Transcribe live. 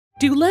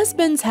Do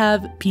lesbians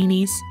have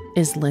peenies?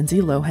 Is Lindsay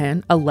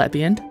Lohan a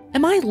lesbian?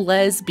 Am I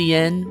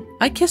lesbian?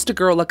 I kissed a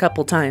girl a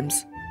couple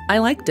times. I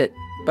liked it,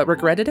 but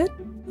regretted it?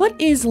 What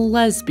is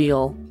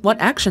lesbial? What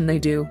action they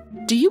do?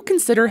 Do you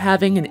consider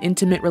having an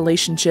intimate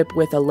relationship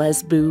with a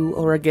lesbu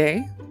or a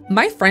gay?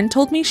 My friend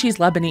told me she's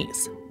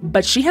Lebanese,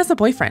 but she has a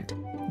boyfriend.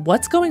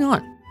 What's going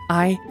on?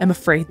 I am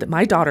afraid that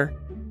my daughter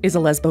is a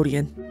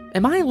lesbodian.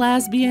 Am I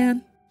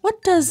lesbian?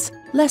 What does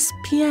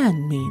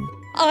lesbian mean?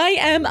 I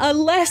am a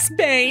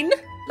lesbain.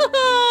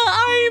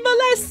 I'm a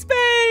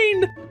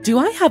lesbain. Do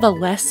I have a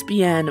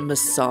lesbian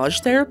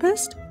massage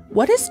therapist?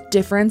 What is the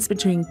difference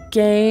between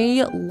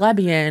gay,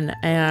 lesbian,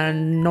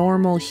 and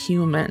normal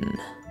human?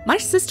 My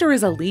sister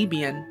is a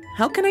lesbian.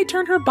 How can I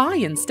turn her bi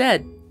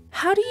instead?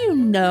 How do you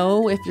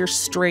know if you're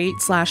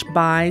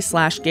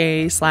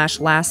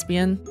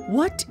straight/bi/gay/lesbian?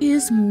 What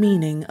is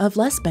meaning of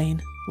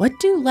lesbian? What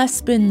do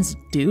lesbians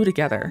do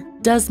together?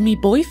 Does me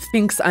boyf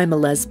thinks I'm a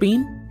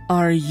lesbian?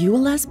 Are you a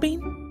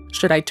lesbian?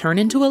 Should I turn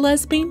into a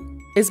lesbian?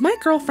 Is my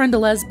girlfriend a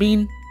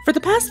lesbian? For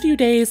the past few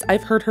days,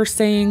 I've heard her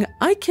saying,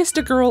 I kissed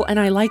a girl and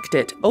I liked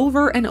it,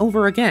 over and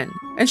over again.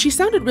 And she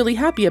sounded really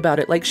happy about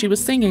it, like she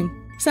was singing.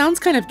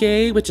 Sounds kind of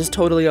gay, which is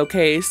totally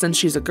okay since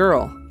she's a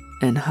girl.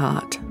 And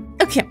hot.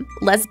 Okay,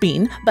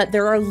 lesbian, but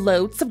there are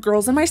loads of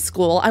girls in my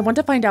school. I want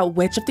to find out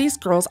which of these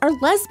girls are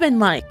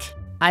lesbian-like.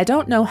 I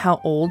don't know how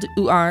old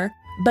you are,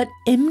 but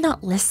I'm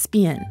not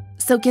lesbian,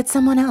 so get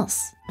someone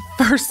else.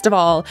 First of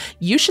all,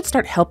 you should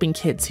start helping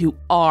kids who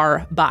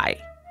are bi,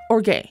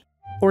 or gay,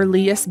 or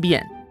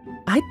lesbian.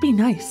 I'd be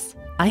nice.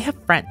 I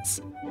have friends.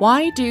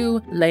 Why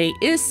do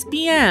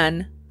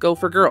lesbian go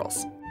for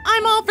girls?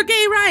 I'm all for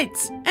gay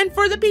rights. And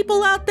for the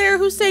people out there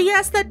who say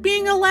yes, that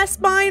being a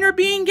lesbian or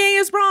being gay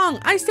is wrong,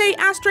 I say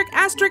asterisk,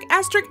 asterisk,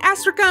 asterisk,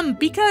 astericum,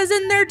 because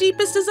in their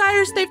deepest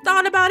desires, they've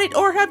thought about it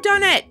or have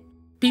done it.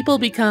 People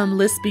become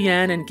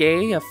lesbian and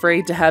gay,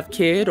 afraid to have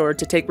kid or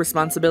to take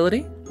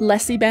responsibility.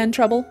 Lesbian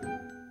trouble.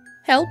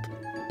 Help.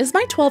 Is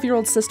my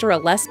 12-year-old sister a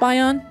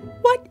lesbian?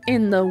 What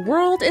in the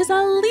world is a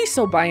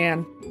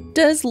lesobian?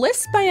 Does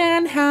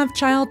lesbian have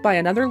child by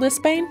another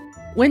lesbian?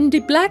 When the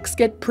blacks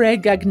get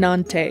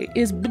pregnante,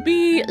 is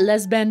be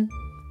lesbian?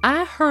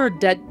 I heard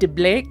that the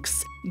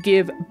blacks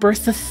give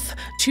birth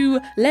to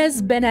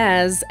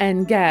lesbianas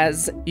and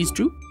gas. Is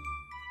true?